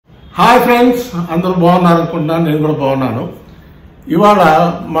Hi friends, అందరూ బాగున్నారు అనుకుంటున్నాను. నేను కూడా బాగున్నాను. ఇవాళ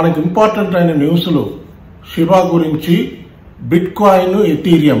మనకి ఇంపార్టెంట్ అయిన న్యూస్లు షిబా గురించి, బిట్ కాయిన్,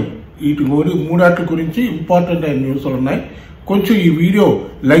 ఎథీరియం, వీటి మూడాటి గురించి ఇంపార్టెంట్ అయిన న్యూస్లు ఉన్నాయి. కొంచెం ఈ వీడియో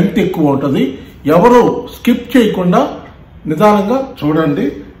లెంగ్త్ ఎక్కువ ఉంటుంది. ఎవరు స్కిప్ చేయకుండా నిదానంగా చూడండి,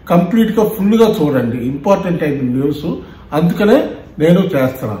 కంప్లీట్గా ఫుల్గా చూడండి. ఇంపార్టెంట్ అయిన న్యూస్, అందుకనే నేను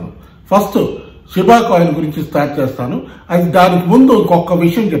చేస్తున్నాను. ఫస్ట్ షిబా కాయిన్ గురించి స్టార్ట్ చేస్తాను. అది దానికి ముందు ఇంకొక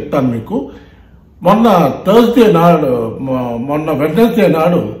విషయం చెప్తాను మీకు. మొన్న వెడ్నెస్డే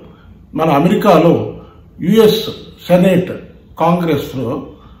నాడు మన అమెరికాలో యుఎస్ సెనేట్ కాంగ్రెస్లో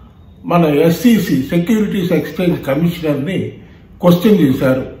మన ఎస్ఈసి సెక్యూరిటీస్ ఎక్స్చేంజ్ కమిషనర్ని క్వశ్చన్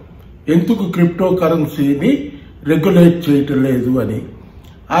చేశారు. ఎందుకు క్రిప్టో కరెన్సీని రెగ్యులేట్ చేయటం లేదు అని.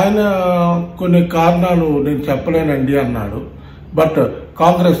 ఆయన కొన్ని కారణాలు నేను చెప్పలేనండి అన్నాడు. బట్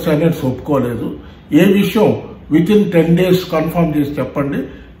కాంగ్రెస్ సెనేట్స్ ఒప్పుకోలేదు. ఏ విషయం వితిన్ 10 days కన్ఫర్మ్ చేసి చెప్పండి,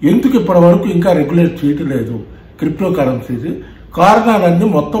 ఎందుకు ఇప్పటి వరకు ఇంకా రెగ్యులేట్ చేయటం లేదు క్రిప్టో కరెన్సీస్, కారణాలన్నీ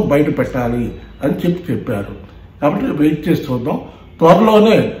మొత్తం బయట పెట్టాలి అని చెప్పారు. కాబట్టి వెయిట్ చేసి చూద్దాం.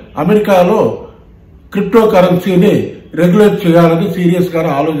 త్వరలోనే అమెరికాలో క్రిప్టో కరెన్సీని రెగ్యులేట్ చేయాలని సీరియస్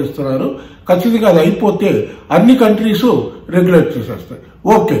గానే ఆలోచిస్తున్నారు. ఖచ్చితంగా అది అయిపోతే అన్ని కంట్రీస్ రెగ్యులేట్ చేసేస్తాయి.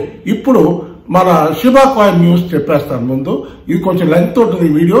 ఓకే, ఇప్పుడు మన షిబా కాయిన్ న్యూస్ చెప్పేస్తాను. ముందు ఇది కొంచెం లెంగ్త్ ఉంటుంది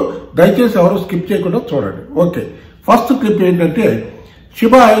ఈ వీడియో, దయచేసి ఎవరు స్కిప్ చేయకుండా చూడండి. ఓకే, ఫస్ట్ క్లిప్ ఏంటంటే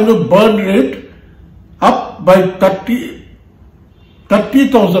షిబా ఇను బర్న్ రేట్ అప్ బై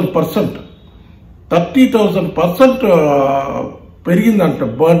 30,000%. 30,000% పెరిగిందంట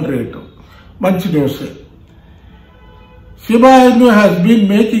బర్న్ రేట్. మంచి news. Shiba Inu has been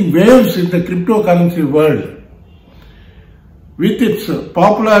making waves in the cryptocurrency world, with its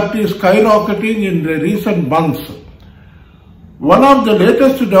popularity skyrocketing in the recent months. One of the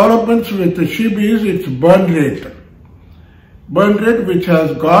latest developments with Shiba is its burn rate, which has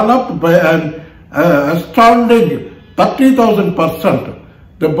gone up by an astounding 30,000%.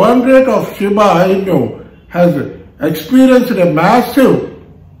 The burn rate of Shiba Inu has experienced a massive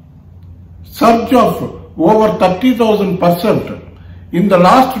surge of over 30,000% in the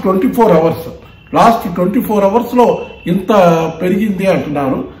last 24 hours. Last 24 hours లో ఇంత పెరిగింది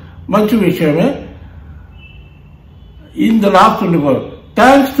అంటున్నారు. మంచి విషయమే. In the last 24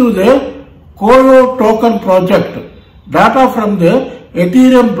 thanks to the కోయో token project, data from the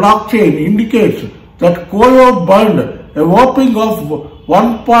Ethereum blockchain indicates that Koyo burned a whopping of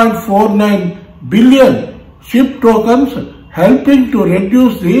 1.49 billion SHIB tokens, helping to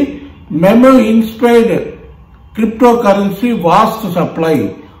reduce the memo-inspired cryptocurrency vast supply.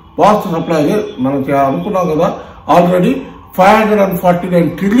 మనం అనుకున్నాం కదా, already 549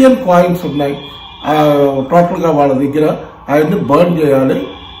 trillion coins ఉన్నాయి total గా వాళ్ళ దగ్గర. అవన్నీ burn చేయాలి.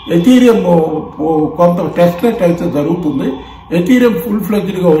 Ethereum కొంత టెస్ట్ నెట్ అయితే జరుగుతుంది. ఎథీరియం ఫుల్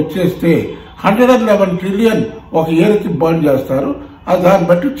ఫ్లెజ్డ్ గా వచ్చేస్తే 111 ట్రిలియన్ ఒక ఇయర్ కి బర్న్ చేస్తారు. అది దాన్ని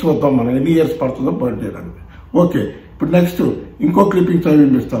బట్టి చూద్దాం మనం ఎన్ని ఇయర్స్ పడుతుందో బర్న్ చేయడానికి. ఓకే, ఇప్పుడు నెక్స్ట్ ఇంకో clipping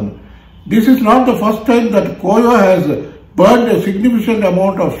చదివిస్తాను. This is not the first time that Koyo has burned a significant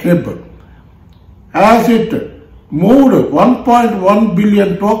amount of SHIB, as it moved 1.1 billion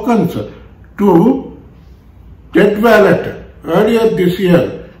tokens to Dead Wallet earlier this year.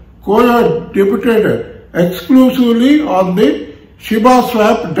 Koyo debuted exclusively on the Shiba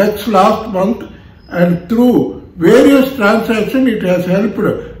Swap DEX last month, and through various transactions it has helped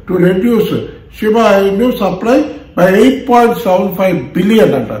to reduce Shiba Inu supply by 8.75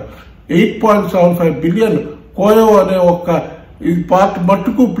 billion. 8.75 billion కోయో అనే ఒక ఇది part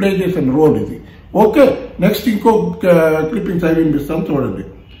మట్టుకు play చేసిన role ఇది. Okay, next ఇంకో clippings అవి వినిపిస్తాను చూడండి.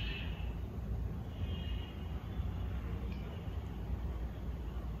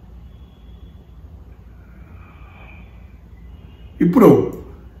 ఇప్పుడు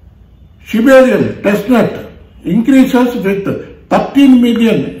షిబేరియన్ test net increases with 13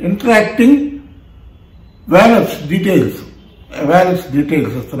 million interacting wallets details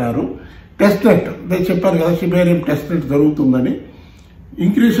ఇస్తున్నారు. టెస్ట్ నెట్ నేను చెప్పాను కదా, షిబేరియం టెస్ట్ నెట్ జరుగుతుందని.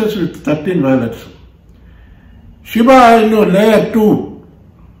 Increases with 13 wallets. షిబా ఇను layer 2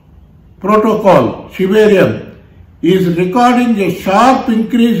 protocol Shibarium is recording A sharp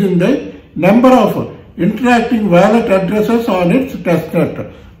increase in the number of interacting wallet addresses on it's test net.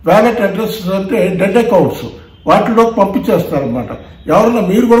 Wallet addresses అంటే dead accounts, వాటిలోకి పంపించేస్తారనమాట. ఎవరన్నా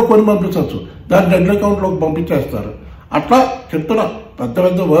మీరు కూడా కొన్ని పంపించవచ్చు, దాన్ని డెడ్ అకౌంట్లోకి పంపించేస్తారు. అట్లా చెప్తున్నా, పెద్ద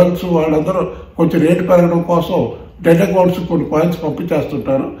పెద్ద వరల్డ్స్ వాళ్ళందరూ కొంచెం రేటు పెరగడం కోసం డెడ్ అకౌంట్స్ కొన్ని కాయిన్స్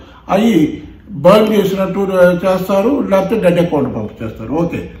పంపించేస్తుంటారు. అవి బర్న్ చేసినట్టు చేస్తారు, లేకపోతే డెడ్ అకౌంట్ పంపించేస్తారు.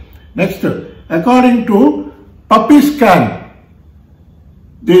 Okay, next according to puppy scan,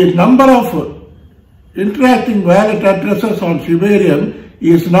 the number of interacting wallet addresses on Shiba Inu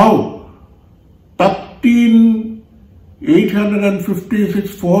is now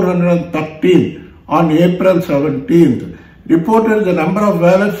 13,856,413 on April 17th. Reported the number of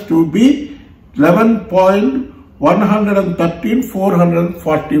wallets to be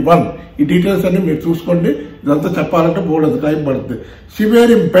 11,113,441. ఈ details అన్ని మీరు చూసుకోండి. ఇదంతా చెప్పాలంటే బోల్డ్ టైం పడుతుంది.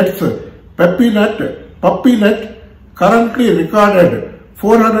 Shibarium bets puppy net currently recorded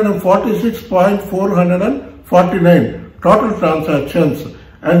 446,449 total transactions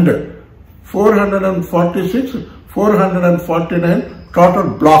and 449 total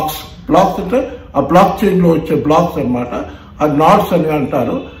blocks. Blocks అంటే ఆ block chain లో వచ్చే బ్లాక్స్ అన్నమాట. ఆ నాట్స్ అని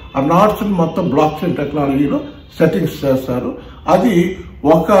అంటారు. ఆ నాట్స్ మొత్తం బ్లాక్ చైన్ టెక్నాలజీలో సెట్టింగ్స్ చేస్తారు. అది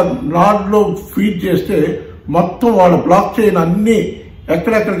ఒక నాడ్ లో ఫీడ్ చేస్తే మొత్తం వాళ్ళ బ్లాక్ చైన్ అన్ని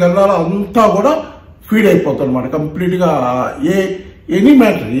ఎక్కడెక్కడికి వెళ్ళాలో అంతా కూడా ఫీడ్ అయిపోతుంది అనమాట. కంప్లీట్ గా ఎనీ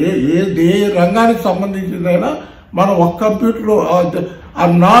మ్యాటర్ ఏ రంగానికి సంబంధించిందైనా మనం ఒక కంప్యూటర్ ఆ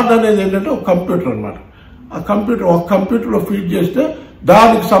నాడ్ అనేది ఏంటంటే ఒక కంప్యూటర్ అనమాట. ఆ కంప్యూటర్ ఒక కంప్యూటర్ లో ఫీడ్ చేస్తే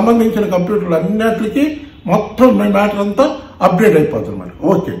దానికి సంబంధించిన కంప్యూటర్లు అన్నిటికీ మొత్తం మ్యాటర్ అంతా అప్డేట్ అయిపోతుంది అనమాట.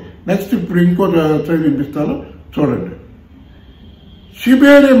 ఓకే, నెక్స్ట్ ఇప్పుడు ఇంకో వినిపిస్తాను చూడండి.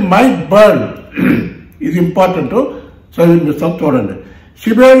 Shibarium might burn ఇది ఇంపార్టెంట్ చదివిస్తాం చూడండి.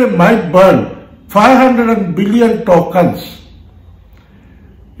 Shibarium might burn 500 billion tokens.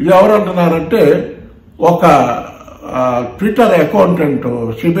 ఇది ఎవరు అంటున్నారంటే ఒక ట్విట్టర్ అకౌంటెంట్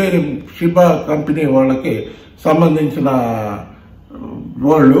షిబా కంపెనీ వాళ్ళకి సంబంధించిన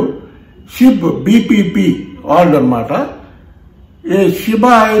వాళ్ళు బీపీపీ వాళ్ళు అనమాట. ఏ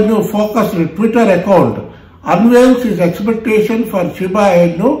Shiba Inu focused Twitter account unveils his expectation for Shiba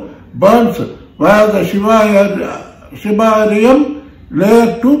Inu burns via the Shibarium Layer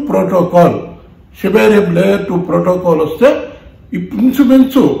 2 protocol. Shibarium Layer 2 protocol వస్తే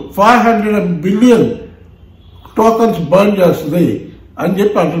ఇంచుమించు 500 బిలియన్ టోకన్స్ బర్న్ చేస్తుంది అని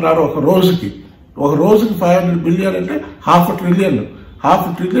చెప్పి అంటున్నారు. ఒక రోజుకి 500 బిలియన్ అంటే హాఫ్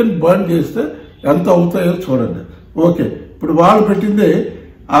ట్రిలియన్ బర్న్ చేస్తే ఎంత అవుతాయో చూడండి. ఓకే, ఇప్పుడు వాళ్ళు పెట్టింది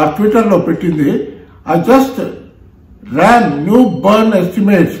ఆ ట్విట్టర్ లో పెట్టింది. I just ran new burn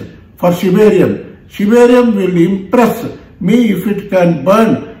estimates for Shibarium. Shibarium will impress me if it can burn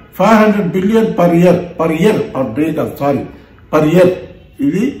 500 billion per year.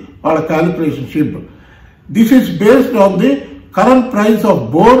 ఇది వాళ్ళ calculation ship. This is based on the current price of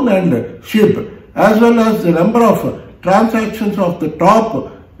bone and SHIB as well as the number of transactions of the top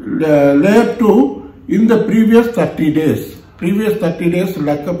layer 2 in the previous 30 days. Previous 30 days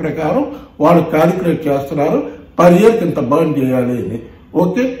లెక్క ప్రకారం వాళ్ళు calculate చేస్తున్నారు per year ఇంత burn చేయాలి అని.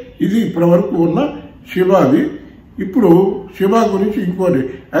 Okay, ఇది ఇప్పటి వరకు ఉన్న షిబాది. ఇప్పుడు షిబా గురించి ఇంకోటి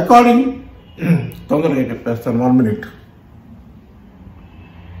అకార్డింగ్ తొందరగా చెప్పేస్తాను, 1 minute.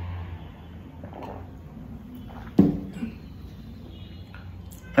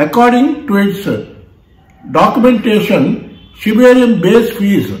 According to its documentation, Shibarium base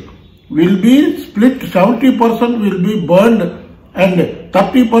fees will be split. 70% will be burned and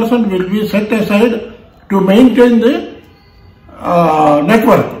 30% will be set aside to maintain the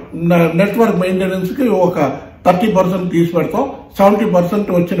network. Network maintenance ki oka 30% తీసి పెడతాం, 70%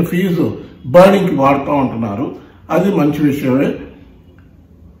 వచ్చిన ఫీజు బర్నింగ్ కి వాడుతూ ఉంటున్నారు. అది మంచి విషయమే.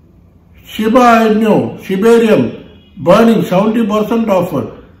 Shiba Inu, Shibarium burning 70% of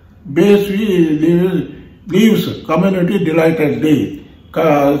base leaves community delightedly.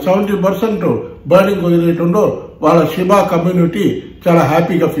 70% burning ఏదైతే ఉందో వాళ్ళ షిబా కమ్యూనిటీ చాలా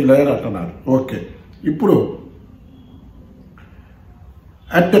హ్యాపీగా ఫీల్ అయ్యారు అంటున్నారు. ఓకే, ఇప్పుడు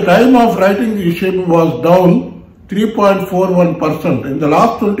at the time of writing the SHIB was down 3.41% in the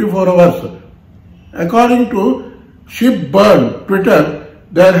last 24 hours. According to SHIB burn Twitter,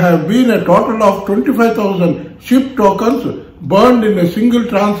 there have been a total of 25,000 SHIB tokens burned in a single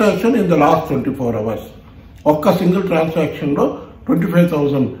transaction in the last 24 hours. ఒక్క single transaction లో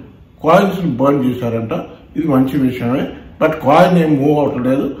 25,000 coins burn చేశారంట. ఇది మంచి విషయమే. But coin ఏం move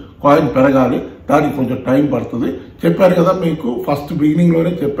అవట్లేదు, coin పెరగాలి, దానికి కొంచెం టైం పడుతుంది. చెప్పాను కదా మీకు, ఫస్ట్ బిగినింగ్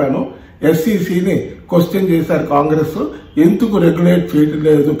లోనే చెప్పాను. SECని క్వశ్చన్ చేశారు కాంగ్రెస్, ఎందుకు రెగ్యులేట్ చేయడం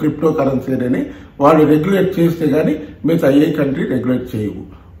లేదు క్రిప్టో కరెన్సీని. వాళ్ళు రెగ్యులేట్ చేస్తే గానీ మిగతా ఏ కంట్రీ రెగ్యులేట్ చేయవు.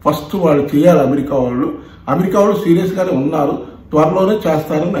 ఫస్ట్ వాళ్ళు చేయాలి. అమెరికా వాళ్ళు సీరియస్ గానే ఉన్నారు, త్వరలోనే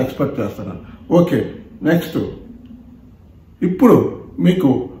చేస్తారని ఎక్స్పెక్ట్ చేస్తున్నాను. ఓకే, నెక్స్ట్ ఇప్పుడు మీకు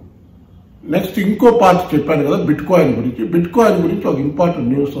నెక్స్ట్ ఇంకో పార్ట్ చెప్పాను కదా బిట్ కాయిన్ గురించి ఒక ఇంపార్టెంట్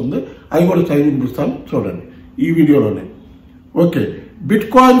న్యూస్ ఉంది, అది కూడా చదివి వినిపిస్తాను చూడండి ఈ వీడియోలోనే. Okay, bit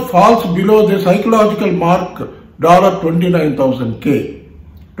coin falls below the psychological mark $29,000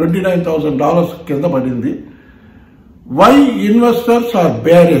 $29,000 కింద పడింది. వై ఇన్వెస్టర్స్ ఆర్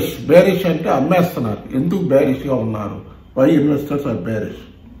బేరిష్ అంటే అమ్మేస్తున్నారు. ఎందుకు బేరిష్ గా ఉన్నారు why investors are bearish.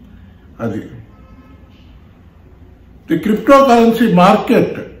 The cryptocurrency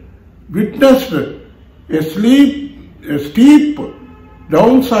market witnessed a steep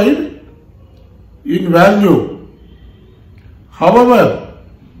downside in value. However,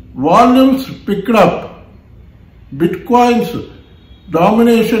 volumes picked up. Bitcoin's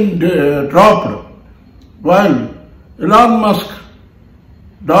domination dropped, while Elon Musk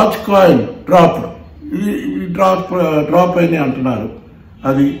Dogecoin dropped. Drop అని అంటున్నారు.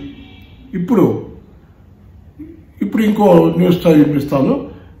 అది ఇప్పుడు ఇంకో న్యూస్ చూపిస్తాను.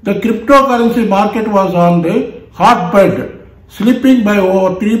 The cryptocurrency market was on the hotbed, slipping by over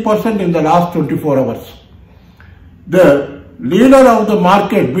 3% in the last 24 hours. The leader of the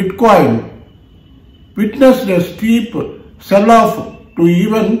market, Bitcoin, witnessed a steep sell-off to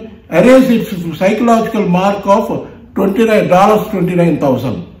even erase its psychological mark of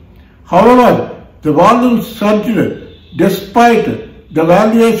 $29,000. However, the volume surged despite the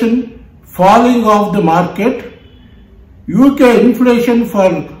valuation falling off the market. UK inflation for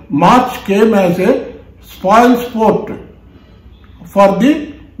March came as a spoilsport for the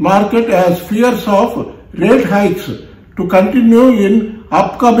market as fears of rate hikes to continue in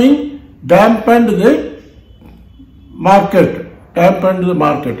upcoming dampened the market.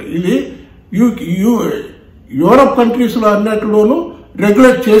 ఇది Europe countries లో అన్నట్లును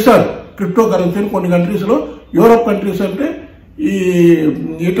regulate చేశారు crypto కరెన్సీని. కొన్ని countries లో, Europe countries అంటే ఈ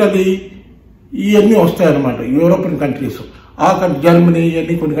Italy ఇవన్నీ వస్తాయన్నమాట. యూరోపియన్ కంట్రీస్, జర్మనీ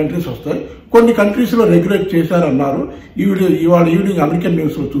ఇవన్నీ కొన్ని కంట్రీస్ వస్తాయి. కొన్ని కంట్రీస్ లో రెగ్యులేట్ చేశారన్నారు. ఇవాళ ఈవినింగ్ అమెరికన్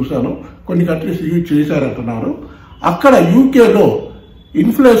న్యూస్ లో చూశాను, కొన్ని కంట్రీస్ యూజ్ చేశారంటున్నారు. అక్కడ యూకేలో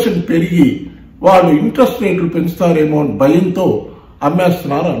ఇన్ఫ్లేషన్ పెరిగి వాళ్ళు ఇంట్రెస్ట్ రేట్లు పెంచుతారేమో అని భయంతో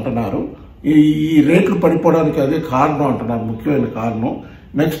అమ్మేస్తున్నారు అంటున్నారు. ఈ రేట్లు పడిపోవడానికి అదే కారణం అంటున్నారు, ముఖ్యమైన కారణం.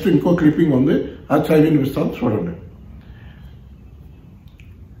 నెక్స్ట్ ఇంకో క్లిప్పింగ్ ఉంది, అది చదివి వినిపిస్తాను, చూడండి.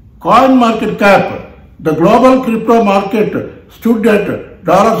 Coin market cap. The global crypto market stood at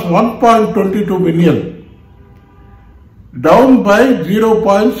 $1.22 billion, down by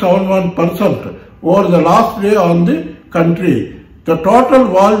 0.71% over the last day on the country. The total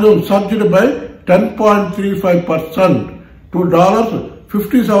volume surged by 10.35% to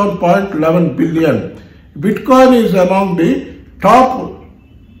 $57.11 billion. Bitcoin is among the top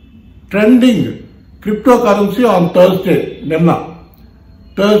trending cryptocurrency on Thursday,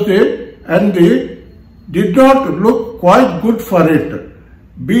 and did not look quite good for it.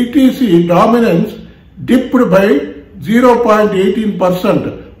 BTC dominance dipped by 0.18%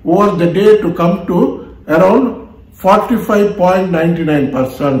 over the day to come to around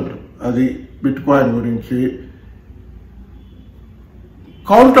 45.99%. అది bitcoin గురించి.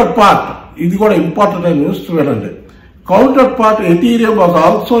 కౌంటర్పార్ట్, ఇది కూడా important అయిన news చూడండి. Counterpart Ethereum was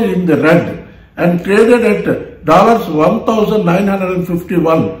also in the red and traded at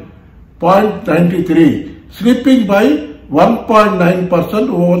 $1,951.93, slipping by 1.9%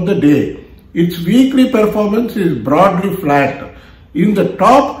 over the day. Its weekly performance is broadly flat. In the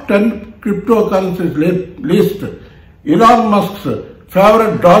top 10 cryptocurrencies list, Elon Musk's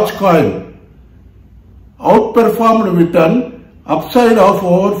favorite Dogecoin outperformed with an upside of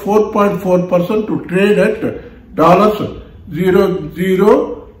over 4.4% to trade at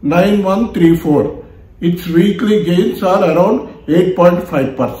 $0.9134. Its weekly gains are around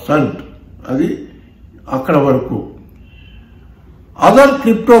 8.5%. అది అక్కడ వరకు. Other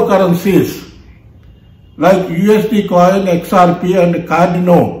cryptocurrencies like USD coin, XRP and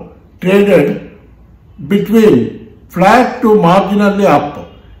Cardano traded between flat to marginally up.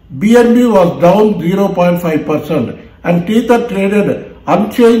 BNB was down 0.5% and Tether traded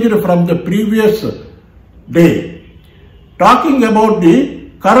unchanged from the previous day. Talking about the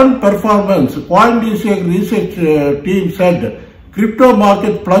current performance, CoinDesk research team said crypto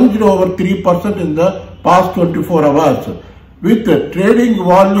market plunged over 3% in the past 24 hours, with trading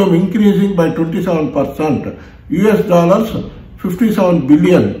volume increasing by 27%, $57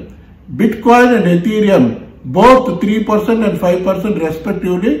 billion. Bitcoin and Ethereum both 3% and 5%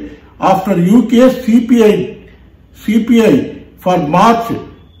 respectively after UK's CPI for March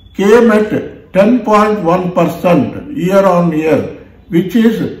came at 10.1% year on year, which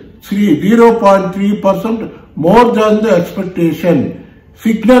is 0.3% more than the expectation,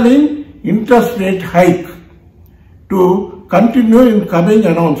 signaling interest rate hike to continue in coming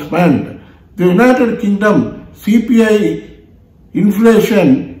announcement. The United Kingdom CPI inflation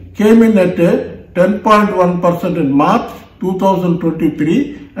came in at 10.1% in March 2023,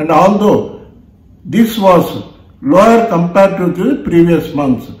 and although this was lower compared to the previous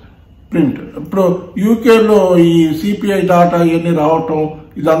months. Print. ఇప్పుడు యూకేలో ఈ CPI data ఇవన్నీ రావటం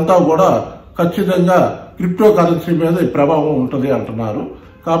ఇదంతా కూడా ఖచ్చితంగా crypto currency మీద ప్రభావం ఉంటుంది అంటున్నారు.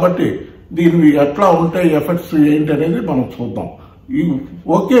 కాబట్టి దీనివి ఎట్లా ఉంటాయి, ఎఫెక్ట్స్ ఏంటి అనేది మనం చూద్దాం.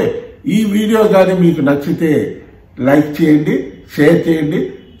 ఓకే, ఈ వీడియో కానీ మీకు నచ్చితే లైక్ చేయండి, షేర్ చేయండి,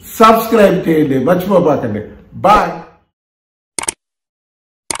 సబ్స్క్రైబ్ చేయండి, మర్చిపోబాకండి. బాయ్.